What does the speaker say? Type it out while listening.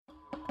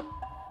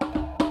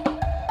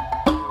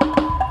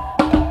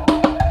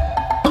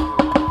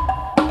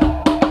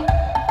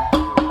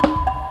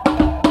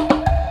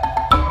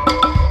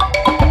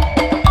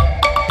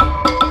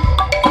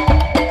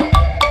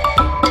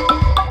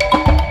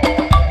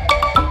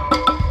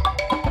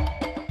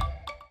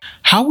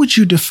How would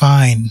you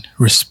define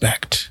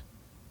respect?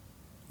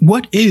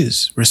 What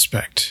is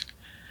respect?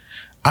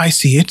 I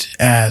see it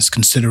as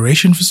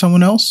consideration for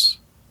someone else.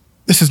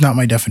 This is not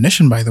my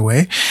definition, by the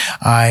way.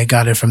 I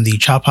got it from the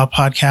Chop Hop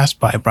podcast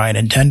by Brian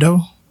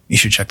Nintendo. You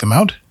should check them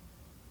out.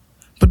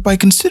 But by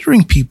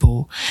considering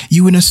people,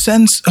 you in a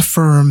sense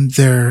affirm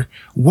their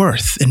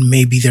worth and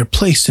maybe their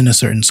place in a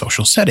certain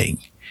social setting.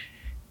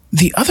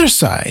 The other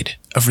side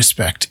of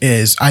respect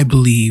is, I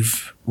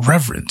believe,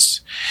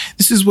 reverence.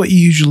 This is what you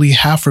usually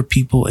have for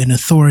people in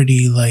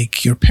authority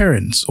like your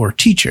parents or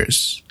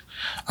teachers.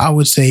 I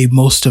would say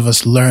most of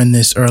us learn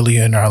this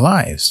earlier in our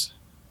lives.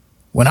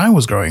 When I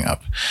was growing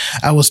up,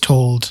 I was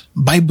told,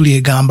 which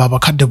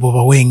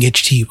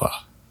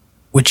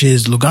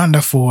is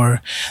Luganda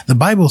for, the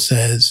Bible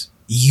says,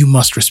 you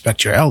must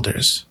respect your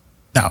elders.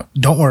 Now,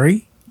 don't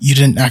worry, you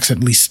didn't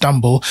accidentally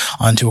stumble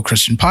onto a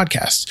Christian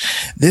podcast.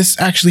 This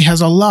actually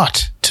has a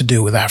lot to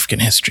do with African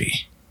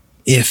history.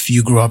 If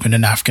you grew up in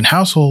an African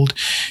household,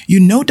 you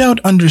no doubt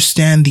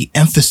understand the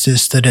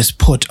emphasis that is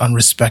put on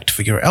respect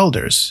for your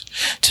elders.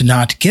 To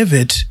not give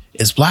it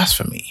is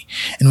blasphemy,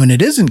 and when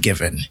it isn't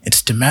given,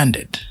 it's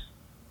demanded.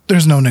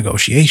 There's no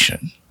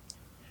negotiation.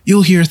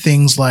 You'll hear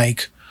things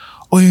like,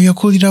 "Oyo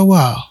yakulira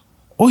wa,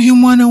 oyo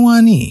mwana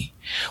wani,"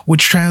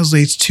 which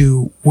translates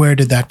to, where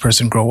did that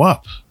person grow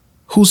up?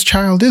 Whose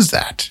child is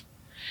that?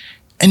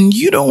 And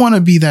you don't want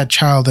to be that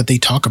child that they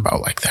talk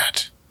about like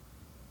that.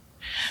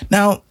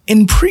 Now,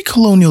 in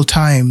pre-colonial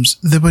times,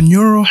 the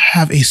Banyoro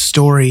have a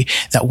story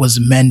that was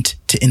meant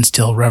to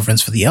instill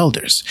reverence for the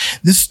elders.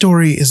 This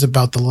story is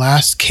about the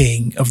last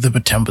king of the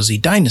Batembuzi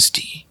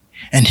dynasty,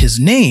 and his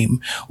name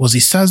was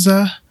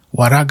Isaza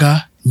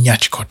Waraga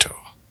Nyachikoto.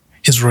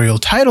 His royal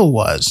title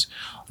was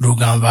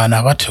Rugamba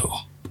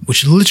Nabato,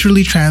 which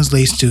literally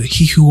translates to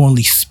he who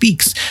only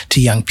speaks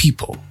to young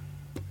people.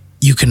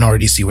 You can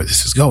already see where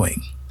this is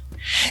going.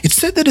 It's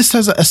said that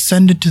Isaza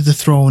ascended to the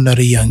throne at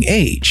a young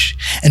age,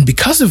 and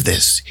because of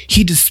this,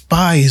 he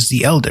despised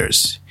the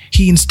elders.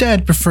 He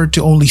instead preferred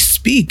to only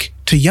speak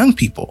to young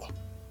people.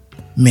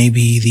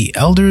 Maybe the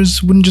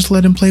elders wouldn't just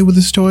let him play with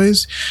his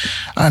toys?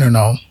 I don't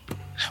know.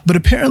 But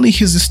apparently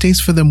his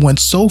distaste for them went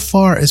so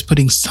far as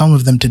putting some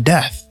of them to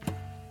death.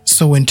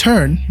 So in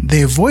turn,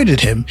 they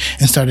avoided him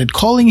and started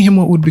calling him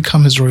what would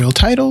become his royal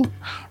title,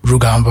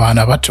 Rugamba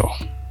Nabato.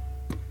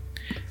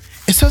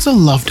 Isaza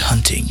loved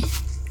hunting.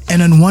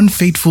 And on one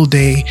fateful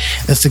day,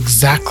 that's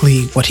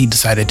exactly what he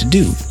decided to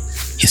do.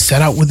 He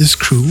set out with his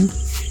crew,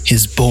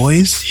 his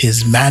boys,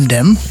 his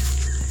mandem,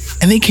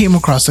 and they came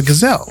across a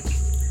gazelle.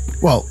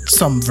 Well,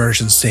 some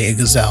versions say a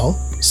gazelle,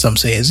 some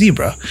say a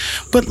zebra,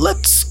 but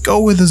let's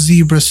go with a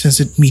zebra since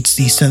it meets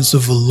the sense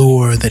of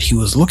allure that he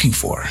was looking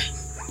for.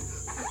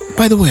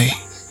 By the way,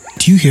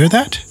 do you hear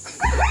that?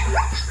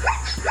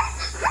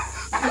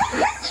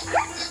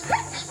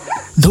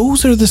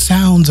 Those are the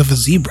sounds of a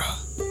zebra.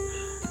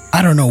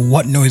 I don't know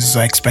what noises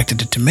I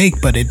expected it to make,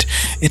 but it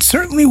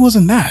certainly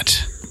wasn't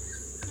that.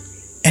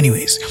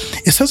 Anyways,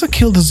 Isaza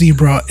killed the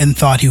zebra and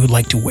thought he would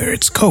like to wear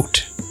its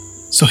coat.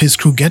 So his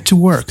crew get to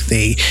work,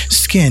 they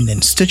skin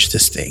and stitch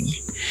this thing.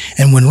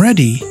 And when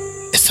ready,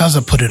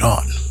 Isaza put it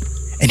on.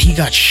 And he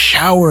got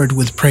showered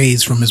with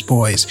praise from his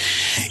boys.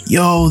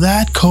 "Yo,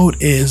 that coat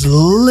is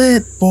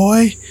lit,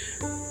 boy."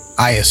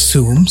 I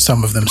assume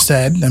some of them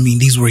said. I mean,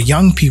 these were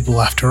young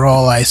people after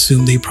all. I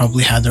assume they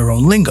probably had their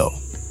own lingo.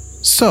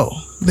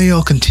 So, they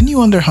all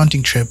continue on their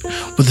hunting trip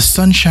with the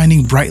sun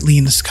shining brightly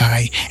in the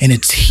sky and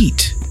its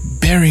heat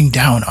bearing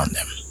down on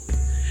them.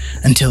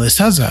 Until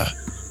Isaza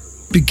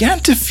began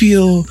to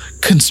feel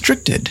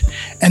constricted,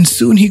 and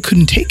soon he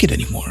couldn't take it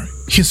anymore.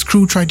 His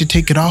crew tried to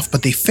take it off,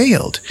 but they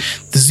failed.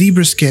 The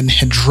zebra skin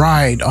had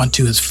dried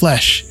onto his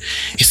flesh.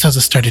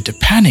 Isaza started to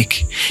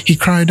panic. He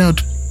cried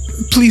out,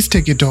 "Please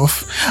take it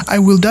off. I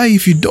will die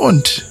if you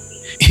don't."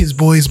 His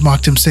boys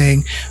mocked him,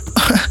 saying,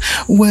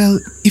 "Well,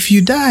 if you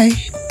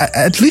die,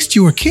 at least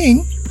you were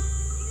king."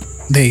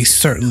 They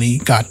certainly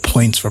got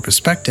points for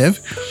perspective,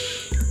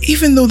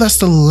 even though that's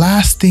the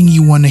last thing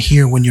you want to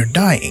hear when you're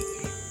dying.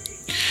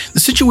 The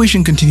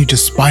situation continued to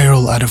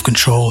spiral out of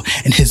control,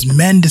 and his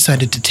men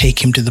decided to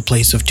take him to the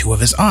place of two of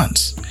his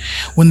aunts.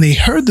 When they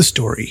heard the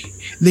story,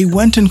 they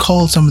went and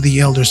called some of the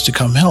elders to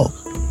come help,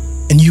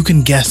 and you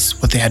can guess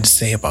what they had to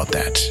say about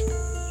that.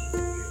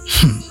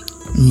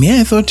 Me,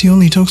 I thought he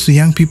only talks to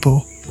young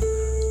people.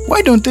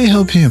 Why don't they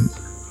help him?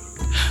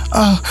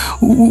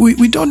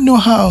 We don't know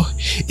how.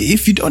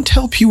 If you don't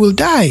help, he will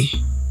die.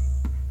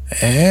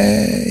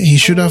 He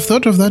should have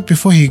thought of that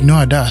before he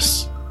ignored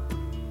us.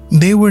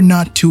 They were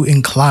not too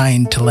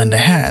inclined to lend a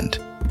hand.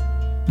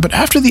 But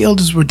after the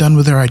elders were done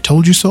with their I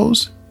told you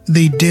so's,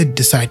 they did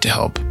decide to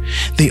help.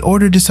 They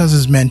ordered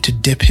Isaza's men to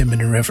dip him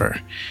in a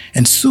river,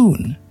 and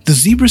soon the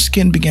zebra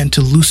skin began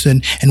to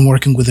loosen, and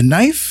working with a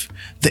knife,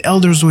 the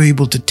elders were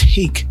able to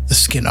take the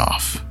skin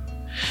off.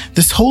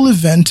 This whole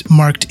event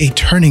marked a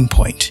turning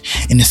point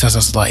in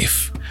Isaza's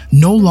life.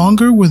 No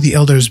longer were the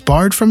elders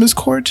barred from his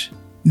court,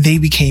 they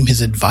became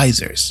his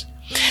advisors.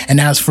 And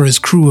as for his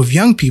crew of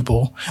young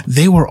people,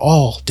 they were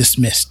all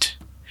dismissed.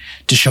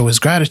 To show his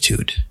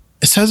gratitude,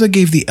 Isaza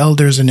gave the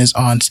elders and his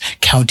aunts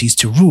counties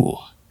to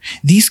rule.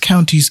 These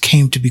counties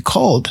came to be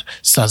called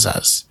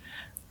Sazas,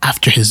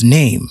 after his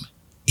name,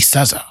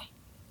 Isaza.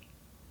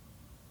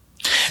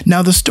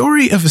 Now, the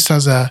story of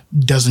Isaza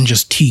doesn't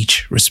just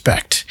teach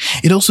respect.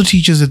 It also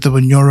teaches that the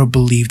Bunyoro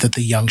believed that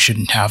the young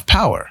shouldn't have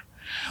power.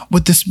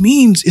 What this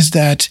means is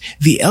that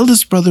the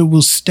eldest brother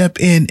will step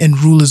in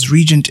and rule as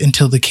regent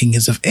until the king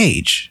is of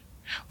age.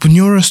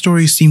 Bunyoro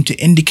stories seem to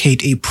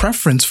indicate a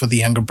preference for the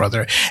younger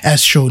brother,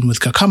 as shown with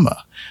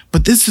Kakama.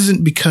 But this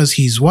isn't because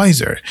he's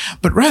wiser,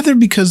 but rather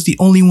because the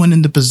only one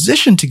in the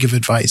position to give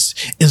advice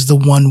is the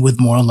one with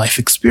more life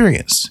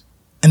experience.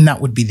 And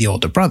that would be the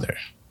older brother.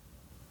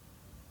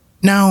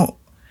 Now,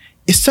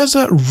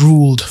 Isaza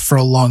ruled for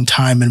a long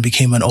time and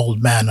became an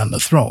old man on the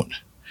throne.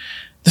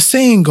 The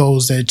saying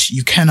goes that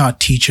you cannot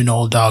teach an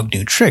old dog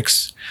new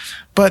tricks,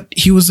 but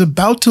he was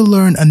about to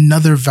learn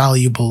another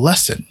valuable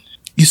lesson.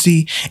 You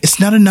see, it's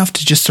not enough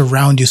to just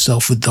surround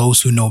yourself with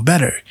those who know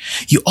better.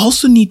 You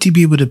also need to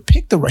be able to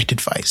pick the right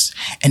advice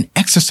and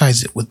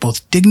exercise it with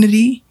both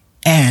dignity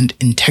and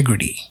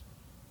integrity.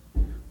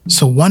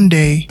 So one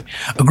day,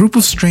 a group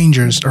of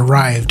strangers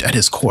arrived at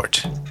his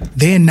court.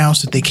 They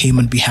announced that they came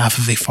on behalf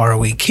of a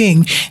faraway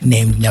king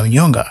named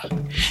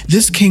Nyamnyonga.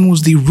 This king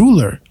was the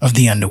ruler of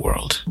the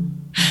underworld.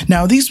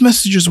 Now, these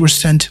messages were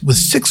sent with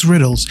 6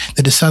 riddles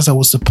that Isaza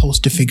was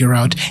supposed to figure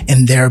out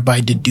and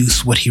thereby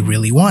deduce what he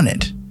really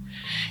wanted.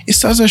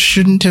 Isaza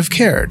shouldn't have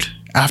cared.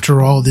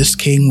 After all, this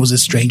king was a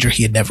stranger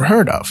he had never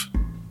heard of.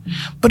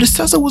 But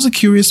Isaza was a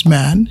curious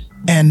man,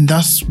 and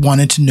thus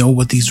wanted to know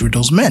what these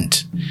riddles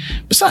meant.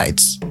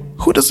 Besides,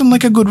 who doesn't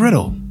like a good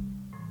riddle?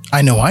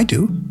 I know I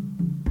do.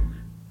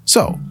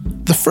 So,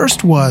 the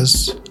first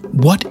was,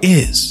 what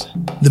is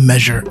the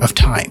measure of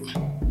time?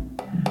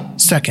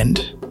 Second,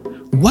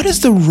 what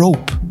is the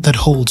rope that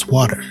holds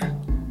water?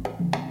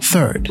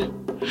 Third,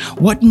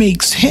 what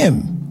makes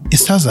him,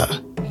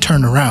 Isaza,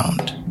 turn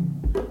around?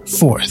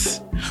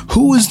 Fourth,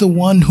 who is the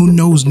one who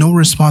knows no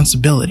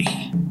responsibility?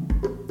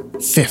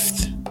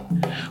 Fifth,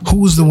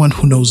 who is the one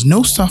who knows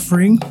no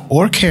suffering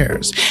or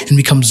cares and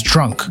becomes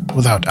drunk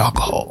without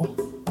alcohol?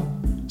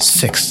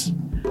 Sixth,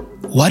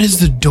 what is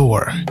the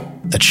door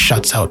that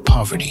shuts out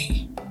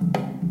poverty?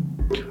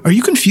 Are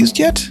you confused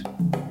yet?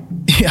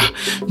 Yeah,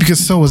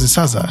 because so was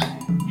Isaza.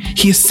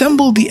 He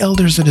assembled the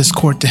elders at his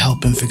court to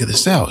help him figure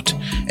this out,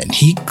 and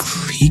he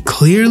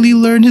clearly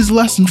learned his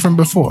lesson from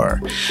before.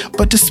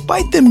 But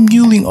despite them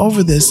mulling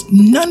over this,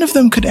 none of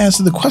them could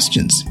answer the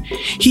questions.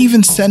 He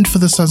even sent for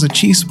the Saza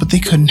chiefs, but they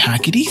couldn't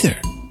hack it either.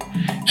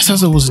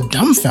 Isaza was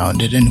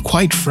dumbfounded, and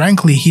quite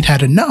frankly, he'd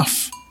had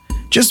enough.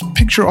 Just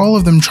picture all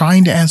of them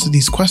trying to answer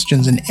these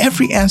questions, and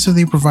every answer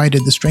they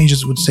provided, the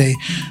strangers would say,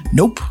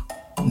 "Nope,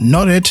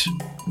 not it,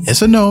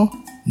 yes or no,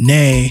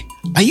 nay,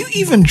 are you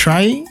even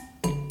trying?"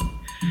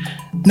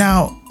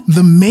 Now,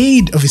 the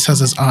maid of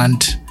Isaza's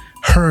aunt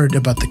heard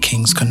about the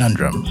king's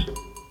conundrum.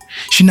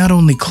 She not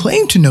only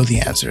claimed to know the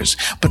answers,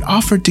 but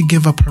offered to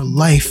give up her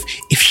life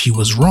if she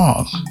was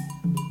wrong.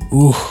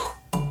 Ooh,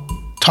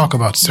 talk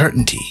about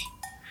certainty.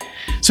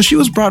 So she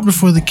was brought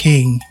before the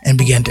king and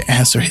began to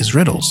answer his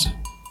riddles.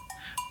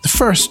 The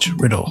first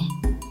riddle,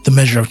 the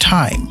measure of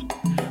time,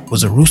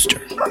 was a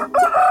rooster.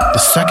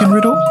 The second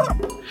riddle,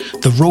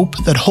 the rope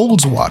that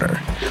holds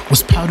water,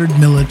 was powdered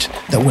millet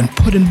that when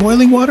put in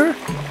boiling water,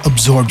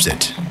 absorbs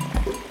it.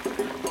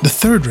 The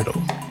third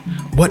riddle,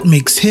 what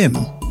makes him,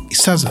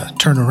 Isaza,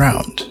 turn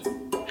around?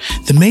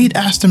 The maid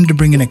asked him to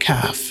bring in a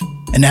calf,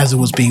 and as it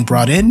was being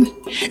brought in,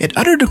 it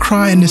uttered a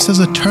cry and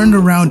Isaza turned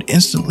around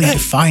instantly to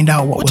find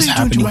out what was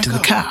happening to the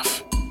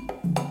calf.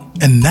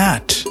 And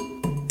that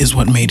is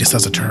what made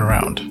Isaza turn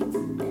around.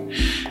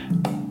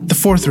 The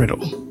fourth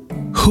riddle,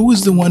 who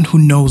is the one who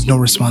knows no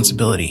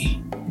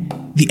responsibility?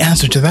 The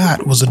answer to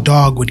that was a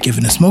dog would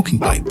given a smoking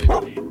pipe.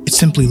 It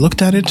simply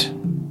looked at it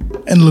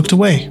and looked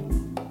away.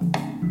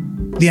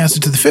 The answer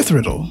to the fifth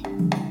riddle,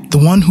 the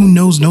one who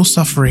knows no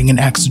suffering and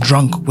acts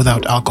drunk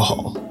without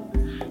alcohol.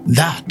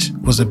 That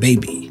was a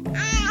baby.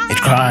 It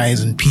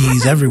cries and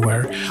pees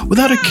everywhere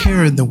without a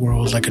care in the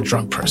world like a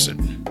drunk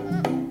person.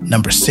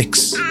 Number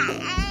 6,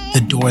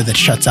 the door that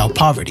shuts out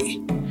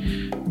poverty.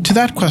 To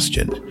that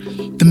question,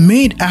 the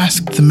maid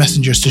asked the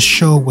messengers to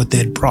show what they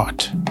had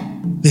brought.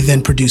 They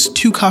then produced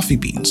 2 coffee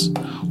beans.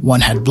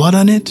 One had blood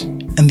on it,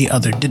 and the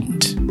other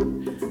didn't.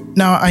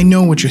 Now, I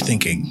know what you're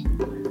thinking.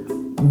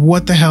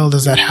 What the hell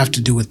does that have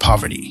to do with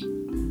poverty?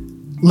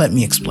 Let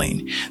me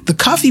explain. The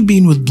coffee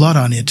bean with blood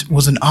on it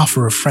was an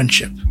offer of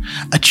friendship,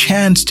 a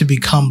chance to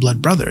become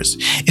blood brothers.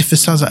 If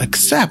Isaza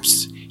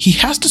accepts, he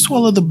has to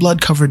swallow the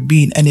blood-covered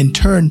bean and in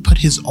turn put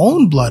his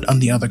own blood on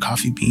the other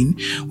coffee bean,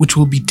 which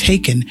will be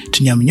taken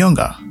to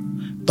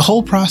Nyamnyonga. The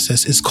whole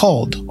process is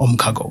called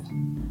Omkago.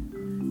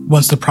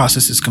 Once the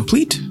process is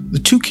complete, the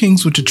 2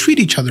 kings were to treat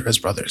each other as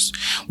brothers,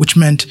 which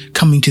meant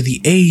coming to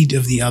the aid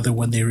of the other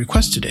when they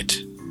requested it.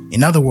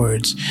 In other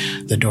words,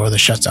 the door that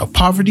shuts out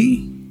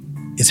poverty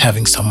is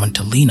having someone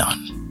to lean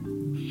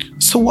on.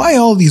 So why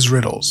all these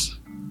riddles?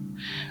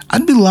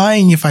 I'd be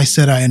lying if I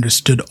said I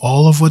understood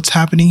all of what's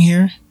happening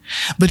here,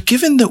 But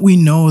given that we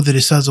know that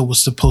Isaza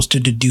was supposed to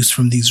deduce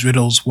from these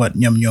riddles what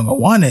Nyamnyonga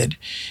wanted,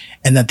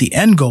 and that the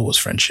end goal was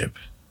friendship,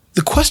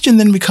 the question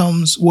then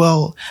becomes,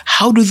 well,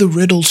 how do the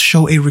riddles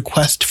show a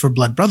request for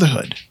blood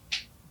brotherhood?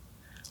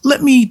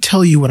 Let me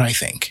tell you what I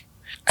think.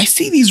 I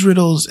see these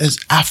riddles as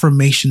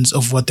affirmations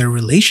of what their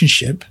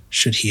relationship,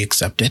 should he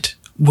accept it,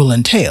 will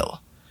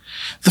entail.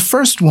 The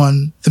first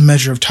one, the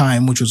measure of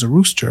time, which was a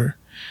rooster,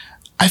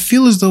 I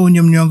feel as though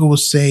Nyamnyonga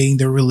was saying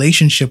their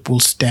relationship will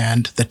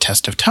stand the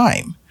test of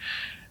time.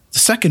 The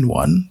second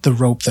one, the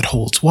rope that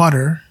holds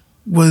water,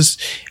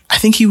 I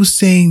think he was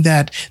saying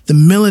that the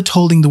millet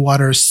holding the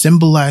water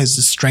symbolized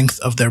the strength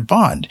of their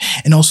bond,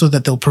 and also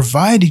that they'll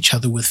provide each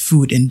other with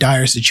food in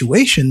dire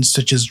situations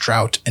such as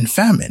drought and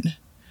famine.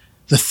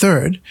 The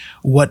third,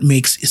 what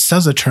makes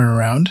Isaza turn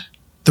around?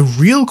 The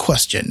real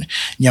question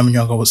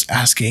Nyamnyonga was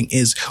asking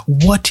is,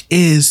 what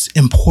is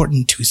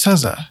important to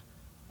Isaza?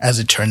 As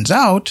it turns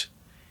out,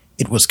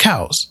 it was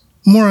cows.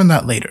 More on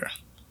that later.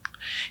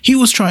 He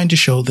was trying to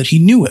show that he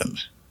knew him.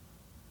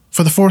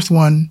 For the fourth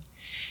one,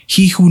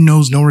 he who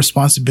knows no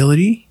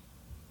responsibility,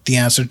 the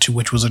answer to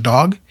which was a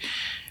dog,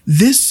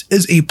 this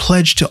is a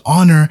pledge to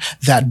honor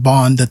that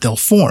bond that they'll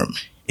form.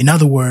 In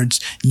other words,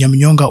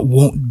 Nyamnyonga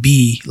won't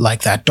be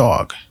like that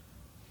dog.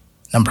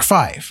 Number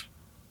 5,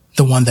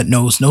 the one that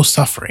knows no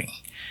suffering.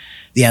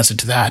 The answer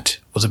to that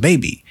was a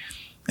baby.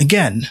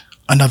 Again,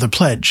 another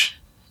pledge.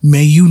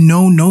 May you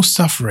know no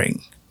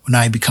suffering when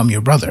I become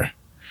your brother.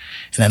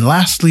 And then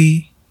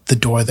lastly, the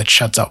door that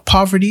shuts out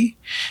poverty.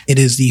 It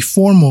is the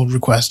formal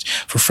request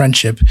for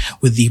friendship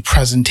with the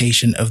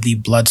presentation of the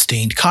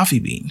blood-stained coffee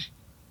bean.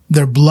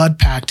 Their blood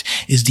pact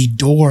is the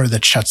door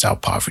that shuts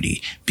out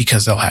poverty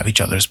because they'll have each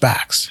other's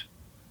backs.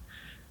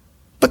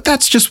 But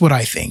that's just what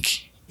I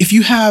think. If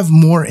you have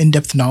more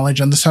in-depth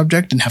knowledge on the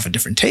subject and have a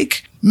different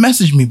take,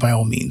 message me by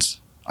all means.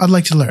 I'd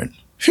like to learn.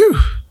 Phew,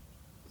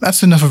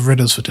 that's enough of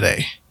riddles for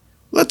today.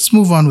 Let's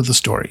move on with the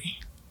story.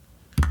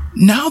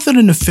 Now that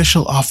an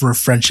official offer of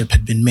friendship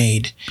had been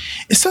made,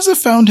 Isaza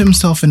found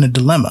himself in a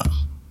dilemma.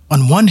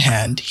 On one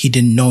hand, he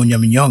didn't know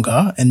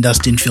Nyamnyonga and thus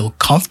didn't feel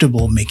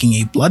comfortable making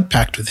a blood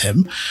pact with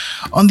him.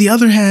 On the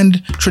other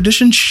hand,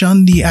 tradition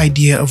shunned the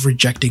idea of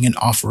rejecting an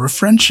offer of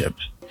friendship.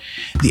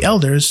 The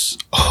elders,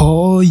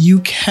 you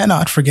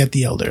cannot forget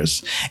the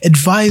elders,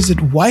 advised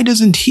that why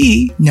doesn't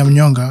he,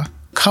 Nyamnyonga,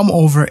 come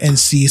over and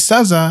see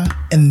Isaza,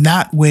 and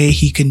that way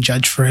he can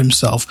judge for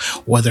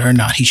himself whether or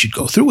not he should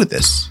go through with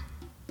this.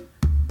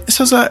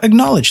 Isaza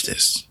acknowledged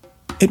this.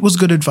 It was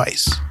good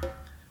advice,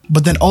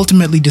 but then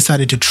ultimately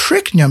decided to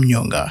trick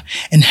Nyamnyonga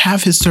and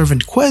have his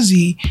servant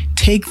Kwezi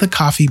take the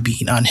coffee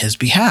bean on his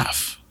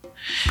behalf.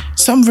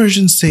 Some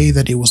versions say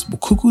that it was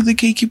Bukuku the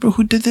gatekeeper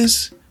who did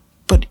this,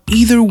 but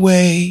either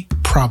way,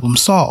 problem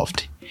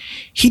solved.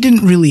 He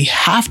didn't really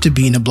have to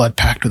be in a blood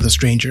pact with a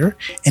stranger,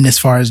 and as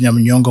far as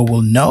Nyamnyonga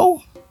will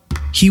know,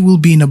 he will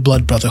be in a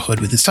blood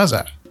brotherhood with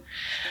Isaza.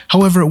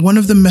 However, one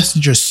of the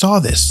messengers saw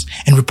this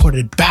and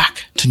reported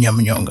back to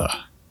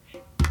Nyamnyonga,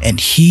 and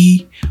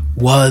he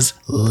was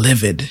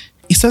livid.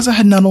 Isaza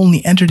had not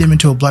only entered him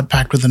into a blood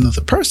pact with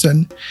another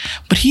person,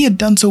 but he had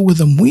done so with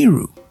a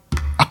Mwiru,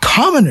 a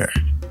commoner.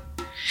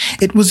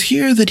 It was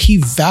here that he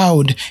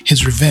vowed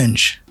his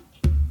revenge.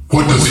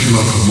 What does he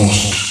love the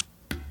most?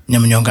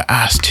 Nyamnyonga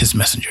asked his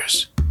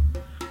messengers.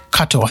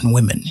 Kato and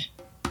women,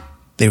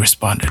 they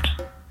responded.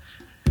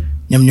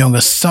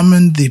 Nyamnyonga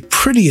summoned the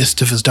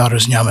prettiest of his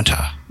daughters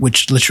Nyamata,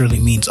 which literally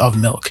means of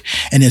milk,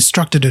 and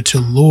instructed her to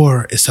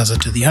lure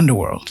Isaza to the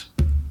underworld.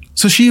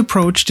 So she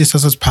approached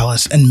Isaza's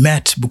palace and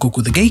met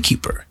Bukuku the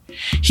gatekeeper.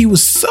 He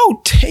was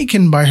so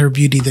taken by her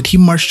beauty that he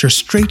marched her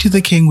straight to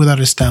the king without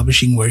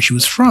establishing where she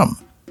was from.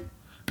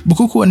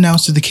 Bukuku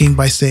announced to the king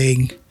by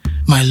saying,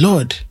 "My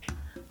lord,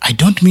 I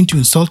don't mean to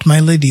insult my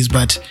ladies,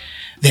 but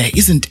there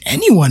isn't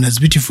anyone as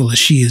beautiful as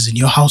she is in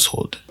your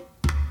household."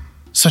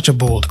 Such a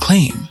bold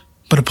claim,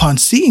 but upon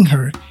seeing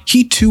her,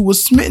 he too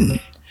was smitten.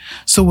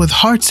 So with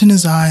hearts in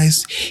his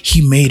eyes,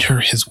 he made her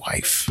his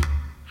wife.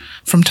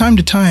 From time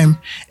to time,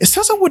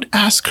 Isaza would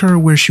ask her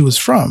where she was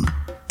from,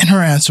 and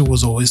her answer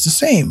was always the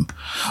same.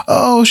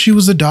 She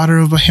was the daughter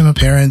of Bahima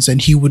parents,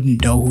 and he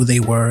wouldn't know who they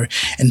were,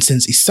 and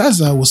since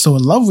Isaza was so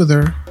in love with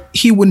her,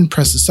 he wouldn't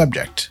press the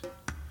subject.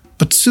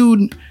 But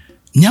soon,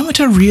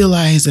 Nyamata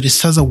realized that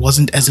Isaza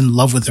wasn't as in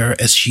love with her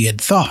as she had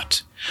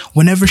thought.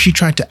 Whenever she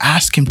tried to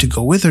ask him to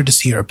go with her to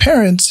see her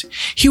parents,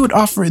 he would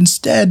offer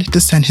instead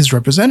to send his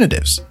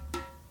representatives.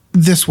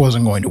 This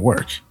wasn't going to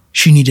work.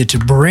 She needed to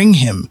bring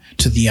him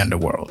to the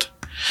underworld.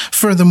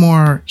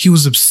 Furthermore, he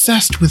was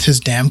obsessed with his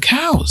damn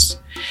cows,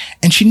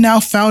 and she now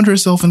found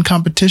herself in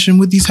competition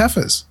with these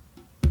heifers.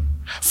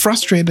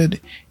 Frustrated,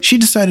 she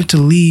decided to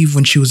leave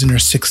when she was in her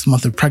 6th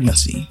month of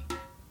pregnancy.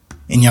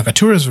 In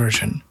Yakatura's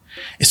version,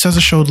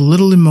 Isaza showed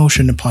little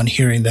emotion upon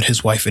hearing that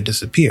his wife had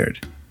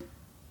disappeared.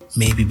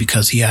 Maybe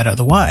because he had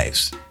other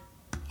wives.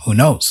 Who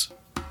knows?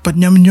 But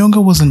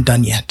Nyamnyonga wasn't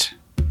done yet.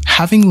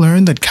 Having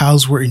learned that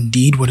cows were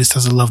indeed what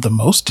Isaza loved the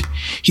most,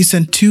 he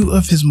sent 2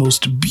 of his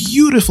most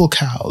beautiful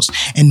cows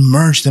and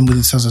merged them with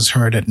Isaza's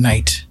herd at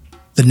night.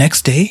 The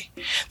next day,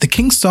 the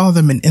king saw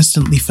them and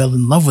instantly fell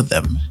in love with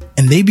them,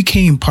 and they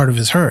became part of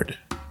his herd.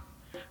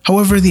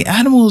 However, the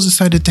animals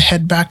decided to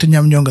head back to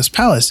Nyamnyonga's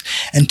palace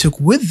and took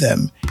with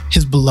them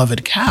his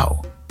beloved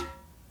cow.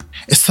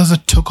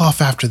 Isaza took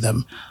off after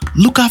them.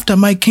 "Look after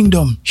my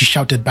kingdom," he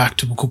shouted back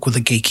to Bukuku the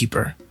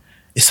gatekeeper.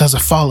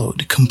 Isaza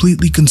followed,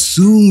 completely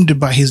consumed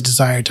by his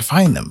desire to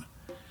find them.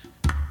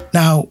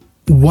 Now,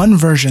 one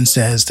version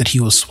says that he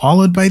was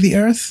swallowed by the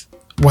earth,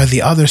 while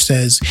the other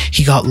says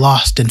he got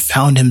lost and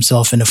found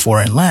himself in a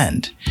foreign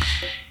land.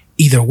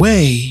 Either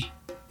way,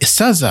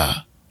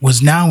 Isaza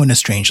was now in a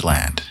strange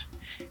land,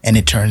 and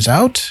it turns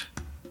out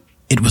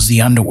it was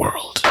the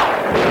underworld.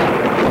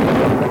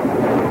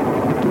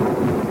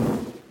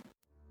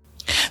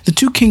 The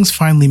two kings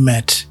finally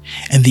met,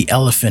 and the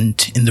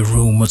elephant in the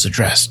room was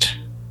addressed.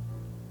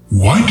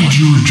 Why did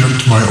you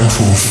reject my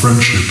offer of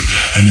friendship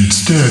and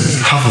instead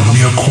have a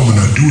mere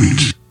commoner do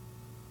it?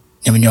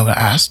 Nyamnyonga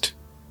asked.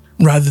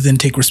 Rather than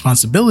take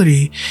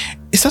responsibility,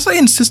 Isaza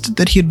insisted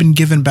that he had been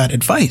given bad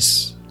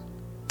advice.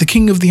 The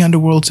king of the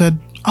underworld said,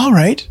 "All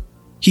right."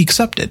 He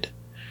accepted.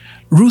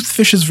 Ruth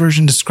Fish's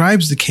version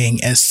describes the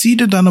king as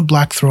seated on a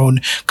black throne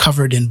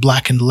covered in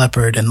blackened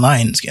leopard and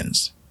lion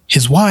skins.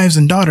 His wives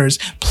and daughters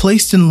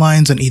placed in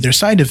lines on either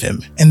side of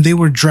him, and they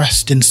were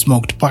dressed in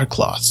smoked bark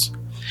cloths.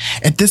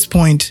 At this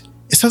point,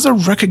 Isaza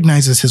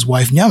recognizes his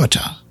wife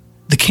Nyamata,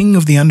 the king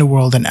of the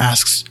underworld, and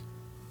asks,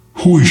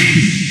 "Who is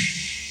she?"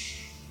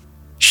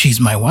 "She's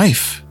my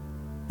wife,"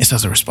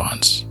 Isaza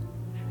responds.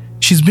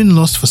 "She's been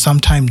lost for some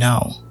time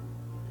now."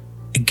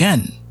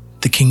 Again,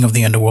 the king of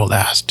the underworld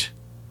asked,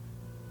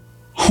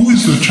 "Who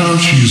is the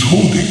child she is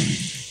holding?"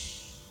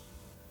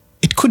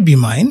 "It could be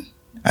mine,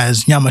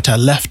 as Nyamata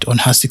left on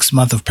her 6th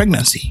month of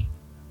pregnancy."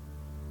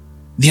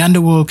 The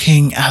underworld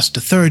king asked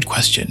a third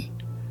question.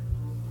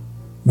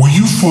 "Were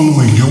you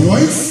following your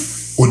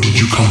wife, or did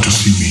you come to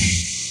see me?"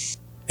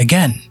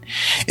 Again,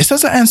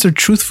 Isaza answered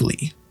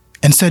truthfully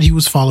and said he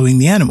was following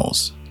the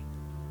animals.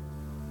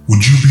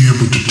 "Would you be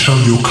able to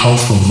tell your cow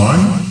from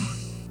mine?"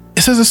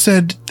 Isaza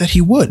said that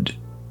he would.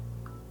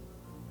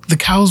 The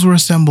cows were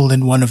assembled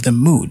and one of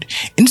them mooed.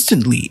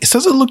 Instantly,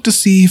 Isaza looked to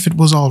see if it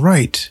was all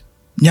right.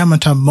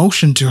 Nyamata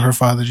motioned to her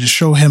father to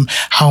show him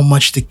how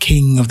much the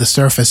king of the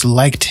surface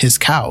liked his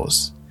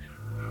cows.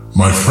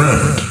 "My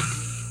friend,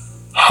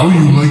 how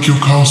you like your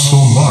cows so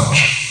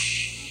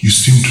much? You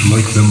seem to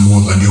like them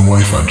more than your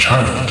wife and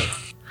child."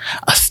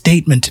 A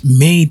statement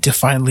made to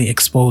finally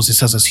expose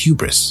Isaza's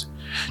hubris,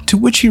 to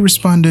which he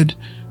responded,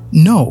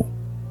 "No,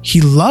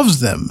 he loves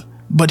them,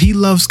 but he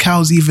loves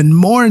cows even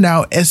more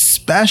now,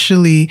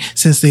 especially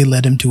since they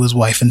led him to his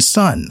wife and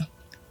son."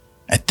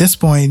 At this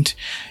point,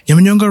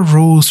 Nyamnyonga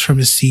rose from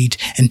his seat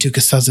and took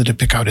Isaza to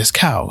pick out his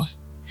cow.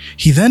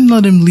 He then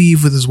let him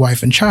leave with his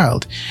wife and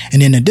child,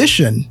 and in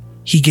addition,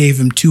 he gave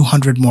him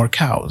 200 more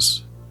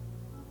cows.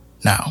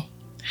 Now,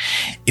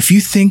 if you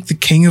think the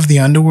king of the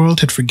underworld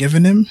had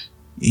forgiven him,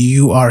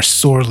 you are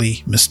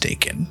sorely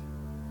mistaken.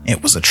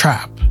 It was a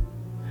trap.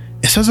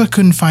 Isaza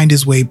couldn't find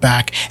his way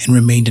back and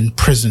remained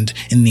imprisoned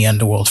in the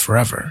underworld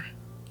forever.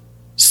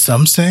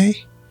 Some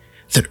say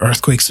that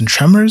earthquakes and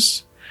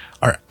tremors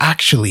are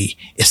actually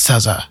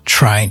Isaza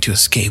trying to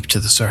escape to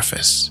the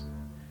surface.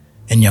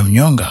 And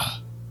Nyamnyonga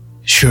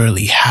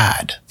surely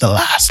had the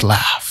last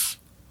laugh.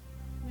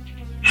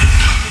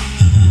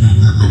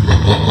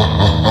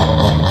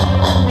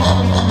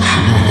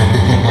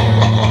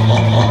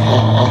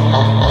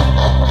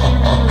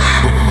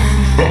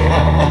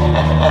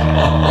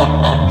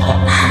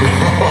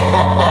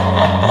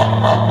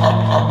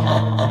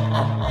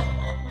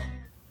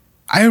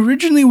 I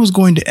originally was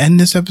going to end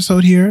this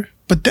episode here,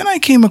 but then I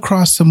came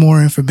across some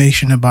more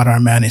information about our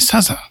man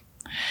Isaza.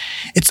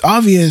 It's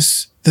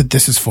obvious that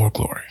this is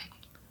folklore,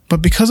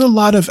 but because a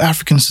lot of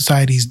African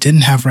societies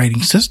didn't have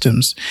writing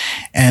systems,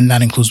 and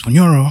that includes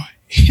Bunyoro,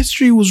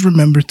 history was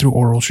remembered through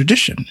oral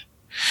tradition.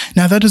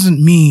 Now, that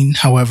doesn't mean,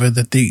 however,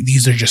 that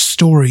these are just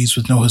stories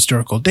with no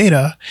historical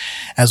data.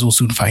 As we'll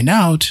soon find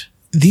out,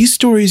 these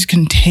stories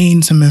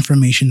contain some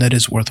information that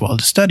is worthwhile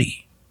to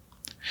study.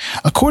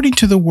 According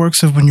to the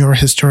works of Bunyoro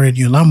historian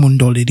Yulamun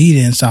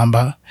Doliride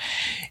Nsamba,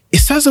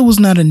 Isaza was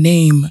not a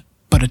name,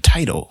 but a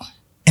title.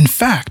 In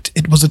fact,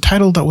 it was a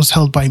title that was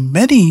held by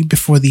many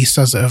before the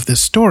Isaza of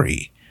this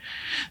story.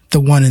 The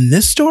one in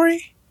this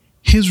story,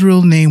 his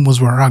real name was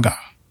Waraga.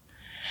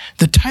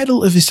 The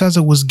title of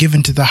Isaza was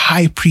given to the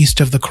high priest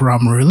of the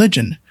Karama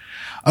religion,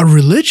 a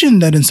religion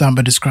that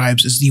Nsamba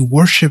describes as the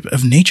worship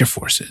of nature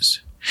forces.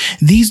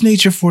 These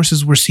nature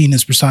forces were seen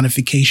as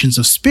personifications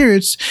of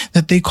spirits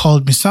that they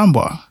called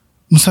Misambwa.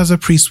 Musaza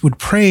priests would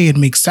pray and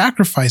make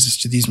sacrifices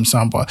to these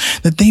Misambwa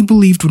that they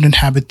believed would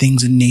inhabit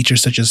things in nature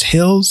such as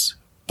hills,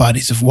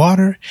 bodies of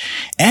water,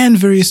 and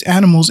various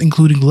animals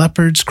including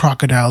leopards,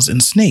 crocodiles,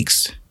 and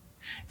snakes.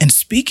 And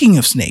speaking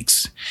of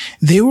snakes,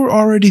 they were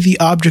already the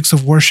objects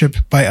of worship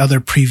by other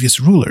previous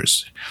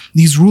rulers.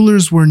 These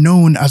rulers were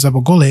known as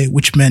Abogole,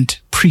 which meant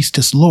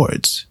priestess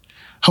lords.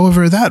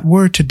 However, that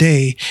word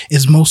today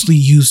is mostly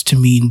used to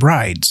mean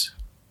brides.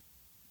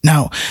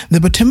 Now, the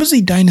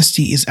Batemasi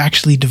dynasty is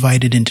actually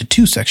divided into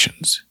two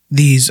sections.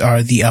 These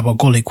are the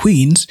Abagole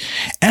queens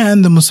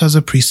and the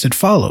Musaza priests that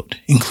followed,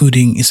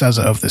 including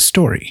Isaza of this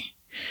story.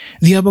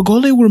 The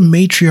Abagole were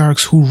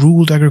matriarchs who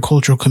ruled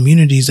agricultural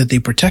communities that they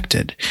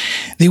protected.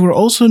 They were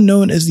also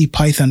known as the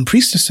Python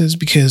priestesses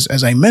because,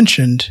 as I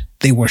mentioned,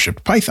 they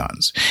worshipped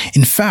pythons.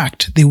 In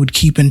fact, they would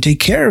keep and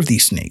take care of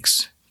these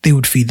snakes. They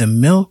would feed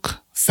them milk,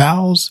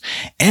 fowls,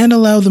 and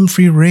allow them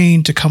free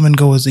rein to come and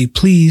go as they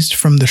pleased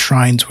from the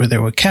shrines where they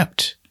were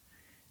kept.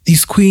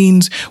 These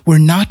queens were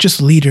not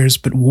just leaders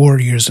but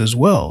warriors as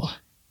well.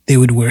 They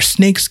would wear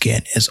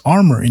snakeskin as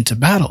armor into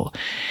battle,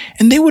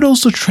 and they would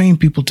also train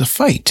people to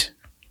fight.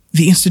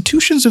 The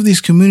institutions of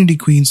these community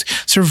queens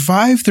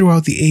survived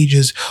throughout the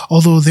ages,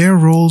 although their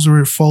roles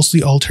were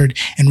falsely altered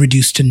and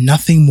reduced to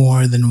nothing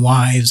more than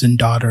wives and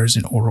daughters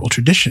in oral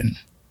tradition.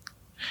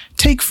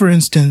 Take, for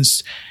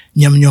instance,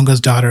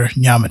 Nyamnyonga's daughter,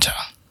 Nyamata.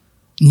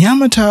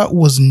 Nyamata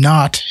was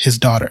not his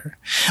daughter,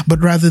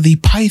 but rather the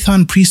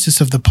Python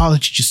priestess of the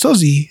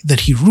Palachichisozi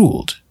that he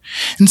ruled.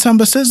 And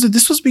Samba says that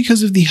this was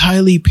because of the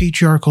highly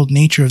patriarchal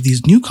nature of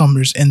these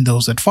newcomers and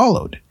those that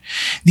followed.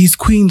 These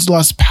queens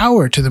lost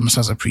power to the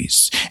Musaza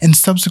priests and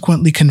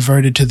subsequently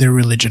converted to their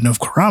religion of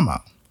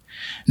Kurama.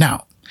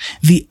 Now,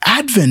 the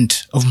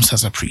advent of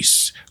Musaza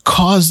priests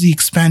caused the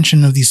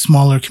expansion of these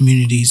smaller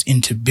communities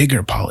into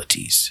bigger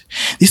polities.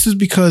 This was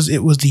because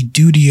it was the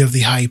duty of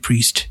the high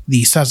priest,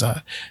 the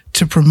Isaza,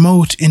 to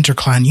promote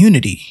interclan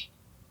unity.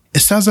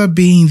 Isaza,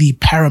 being the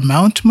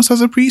paramount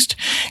Musaza priest,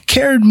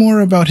 cared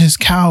more about his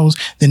cows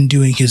than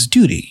doing his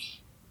duty.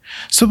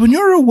 So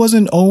Bunyoro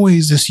wasn't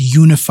always this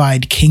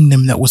unified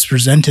kingdom that was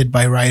presented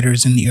by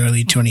writers in the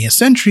early 20th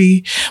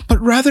century, but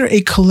rather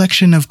a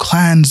collection of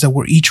clans that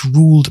were each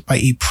ruled by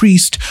a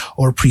priest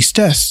or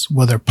priestess,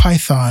 whether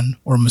Python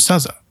or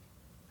Musaza.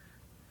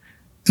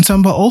 And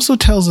Samba also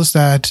tells us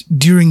that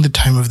during the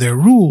time of their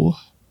rule,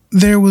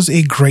 there was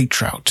a great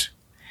drought.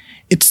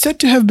 It's said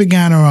to have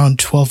begun around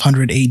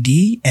 1200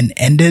 AD and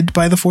ended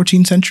by the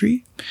 14th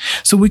century,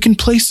 so we can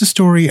place the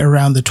story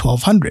around the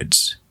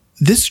 1200s.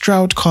 This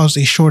drought caused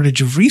a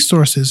shortage of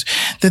resources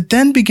that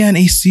then began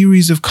a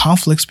series of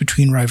conflicts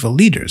between rival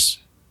leaders.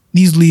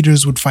 These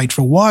leaders would fight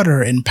for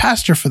water and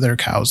pasture for their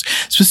cows,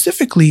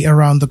 specifically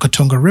around the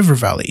Katonga River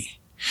Valley.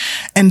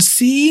 And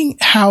seeing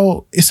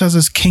how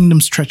Isaza's kingdom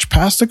stretched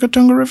past the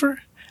Katonga River,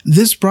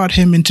 this brought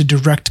him into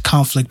direct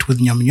conflict with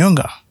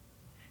Nyamnyonga.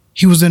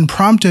 He was then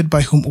prompted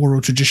by whom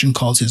oral tradition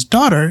calls his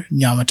daughter,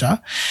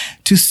 Nyamata,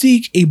 to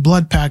seek a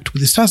blood pact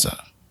with Isaza.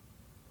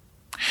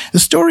 The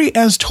story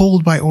as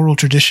told by oral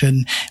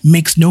tradition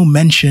makes no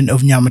mention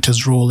of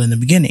Nyamata's role in the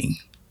beginning.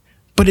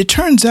 But it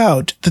turns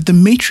out that the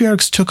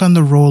matriarchs took on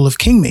the role of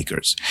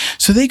kingmakers,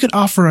 so they could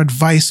offer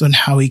advice on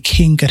how a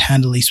king could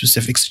handle a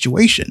specific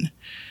situation.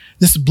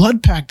 This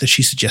blood pact that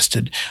she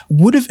suggested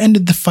would have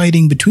ended the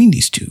fighting between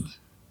these two.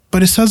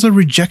 But Isaza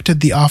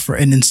rejected the offer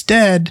and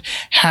instead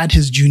had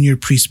his junior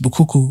priest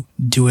Bukuku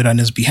do it on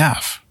his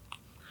behalf.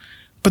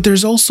 But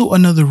there's also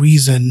another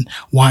reason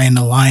why an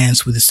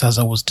alliance with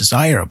Isaza was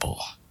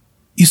desirable.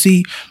 You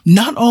see,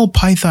 not all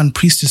Python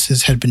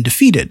priestesses had been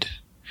defeated.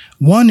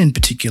 One in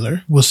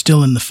particular was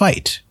still in the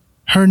fight.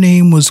 Her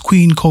name was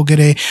Queen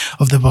Kogere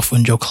of the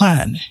Bafunjo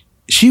clan.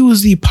 She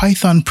was the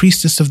Python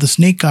priestess of the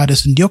snake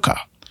goddess Ndyoka.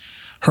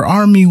 Her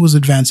army was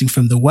advancing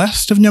from the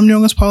west of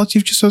Nyamnyonga's polity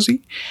of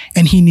Chisozi,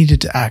 and he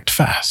needed to act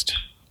fast,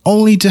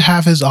 only to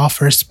have his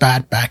offer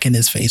spat back in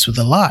his face with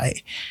a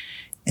lie.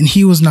 And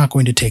he was not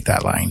going to take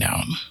that lying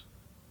down.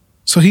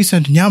 So he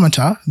sent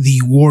Nyamata,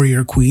 the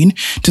warrior queen,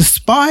 to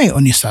spy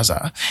on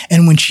Isaza,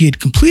 and when she had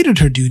completed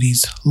her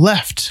duties,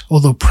 left,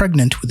 although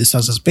pregnant with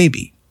Isaza's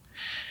baby.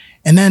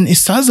 And then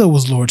Isaza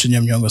was lord to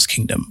Nyamnyonga's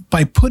kingdom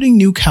by putting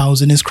new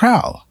cows in his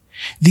kraal.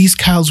 These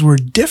cows were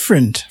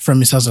different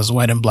from Isaza's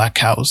white and black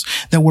cows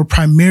that were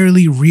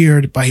primarily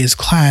reared by his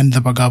clan, the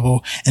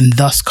Bagabo, and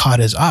thus caught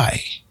his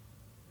eye.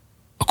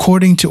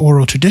 According to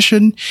oral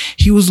tradition,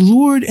 he was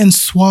lured and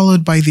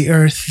swallowed by the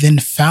earth, then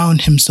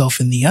found himself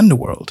in the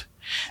underworld.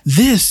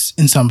 This,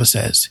 Nsamba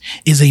says,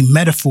 is a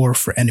metaphor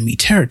for enemy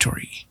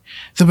territory.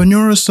 The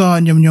Bunyoro saw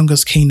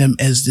Nyamnyonga's kingdom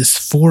as this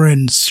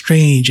foreign,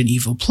 strange, and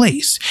evil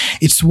place.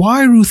 It's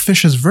why Ruth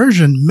Fisher's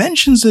version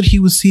mentions that he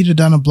was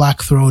seated on a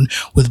black throne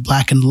with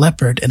blackened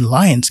leopard and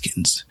lion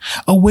skins,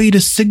 a way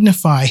to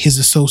signify his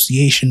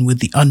association with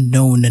the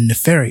unknown and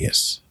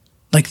nefarious,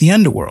 like the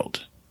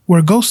underworld,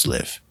 where ghosts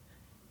live.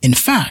 In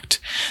fact,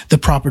 the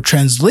proper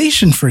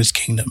translation for his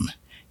kingdom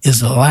is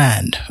the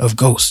land of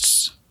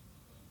ghosts.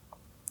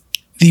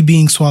 The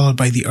being swallowed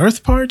by the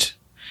earth part,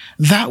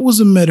 that was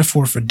a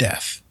metaphor for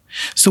death.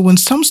 So when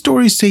some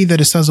stories say that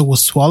Isaza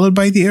was swallowed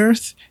by the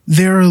earth,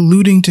 they're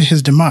alluding to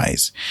his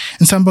demise.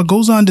 And Samba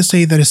goes on to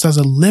say that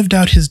Isaza lived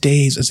out his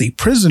days as a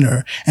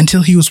prisoner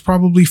until he was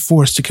probably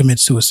forced to commit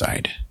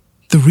suicide.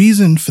 The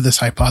reason for this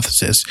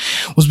hypothesis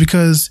was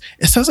because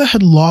Isaza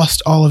had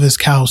lost all of his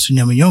cows to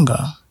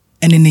Nyamnyonga.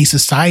 And in a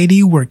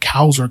society where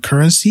cows were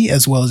currency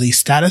as well as a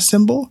status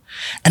symbol,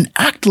 an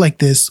act like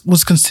this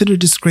was considered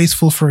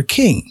disgraceful for a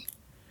king.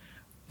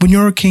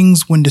 Bunyoro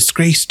kings, when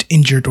disgraced,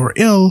 injured, or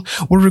ill,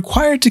 were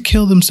required to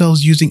kill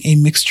themselves using a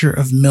mixture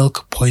of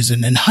milk,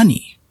 poison, and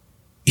honey.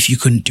 If you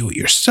couldn't do it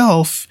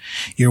yourself,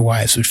 your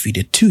wives would feed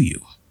it to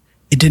you.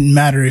 It didn't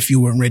matter if you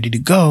weren't ready to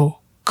go,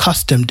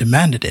 custom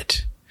demanded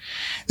it.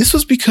 This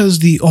was because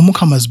the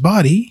Omukama's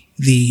body,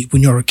 the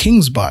Bunyoro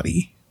king's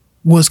body,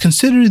 was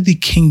considered the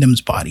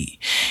kingdom's body.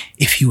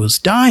 If he was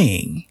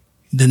dying,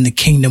 then the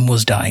kingdom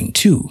was dying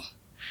too.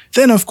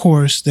 Then, of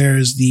course,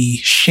 there's the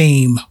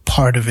shame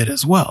part of it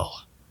as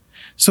well.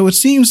 So it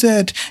seems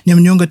that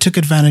Nyamnyonga took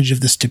advantage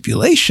of the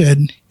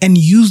stipulation and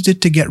used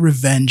it to get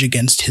revenge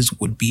against his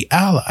would-be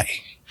ally.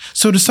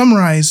 So to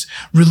summarize,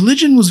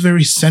 religion was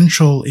very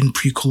central in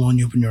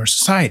pre-colonial Bunyoro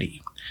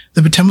society.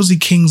 The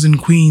Batembuzi kings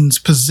and queens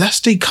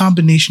possessed a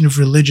combination of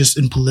religious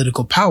and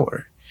political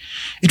power.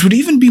 It would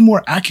even be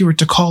more accurate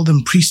to call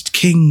them priest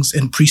kings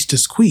and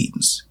priestess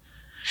queens.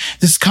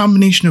 This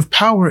combination of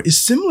power is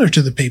similar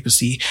to the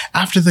papacy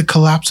after the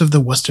collapse of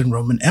the Western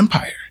Roman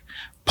Empire.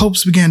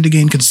 Popes began to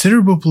gain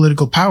considerable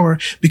political power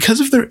because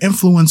of their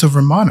influence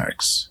over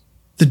monarchs.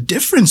 The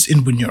difference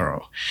in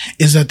Bunyoro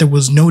is that there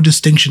was no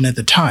distinction at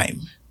the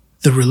time.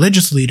 The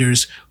religious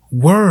leaders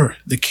were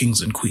the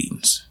kings and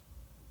queens.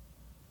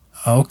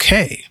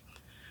 Okay,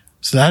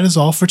 so that is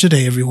all for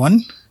today,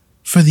 everyone.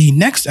 For the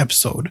next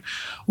episode,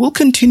 we'll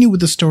continue with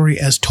the story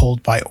as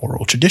told by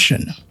oral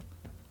tradition.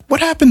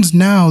 What happens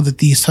now that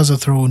the Isaza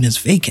throne is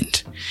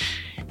vacant?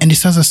 And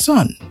Isaza's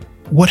son,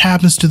 what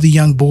happens to the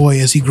young boy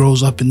as he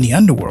grows up in the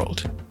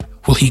underworld?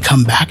 Will he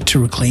come back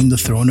to reclaim the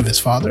throne of his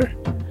father?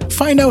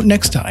 Find out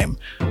next time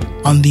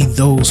on the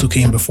Those Who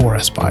Came Before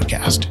Us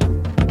podcast.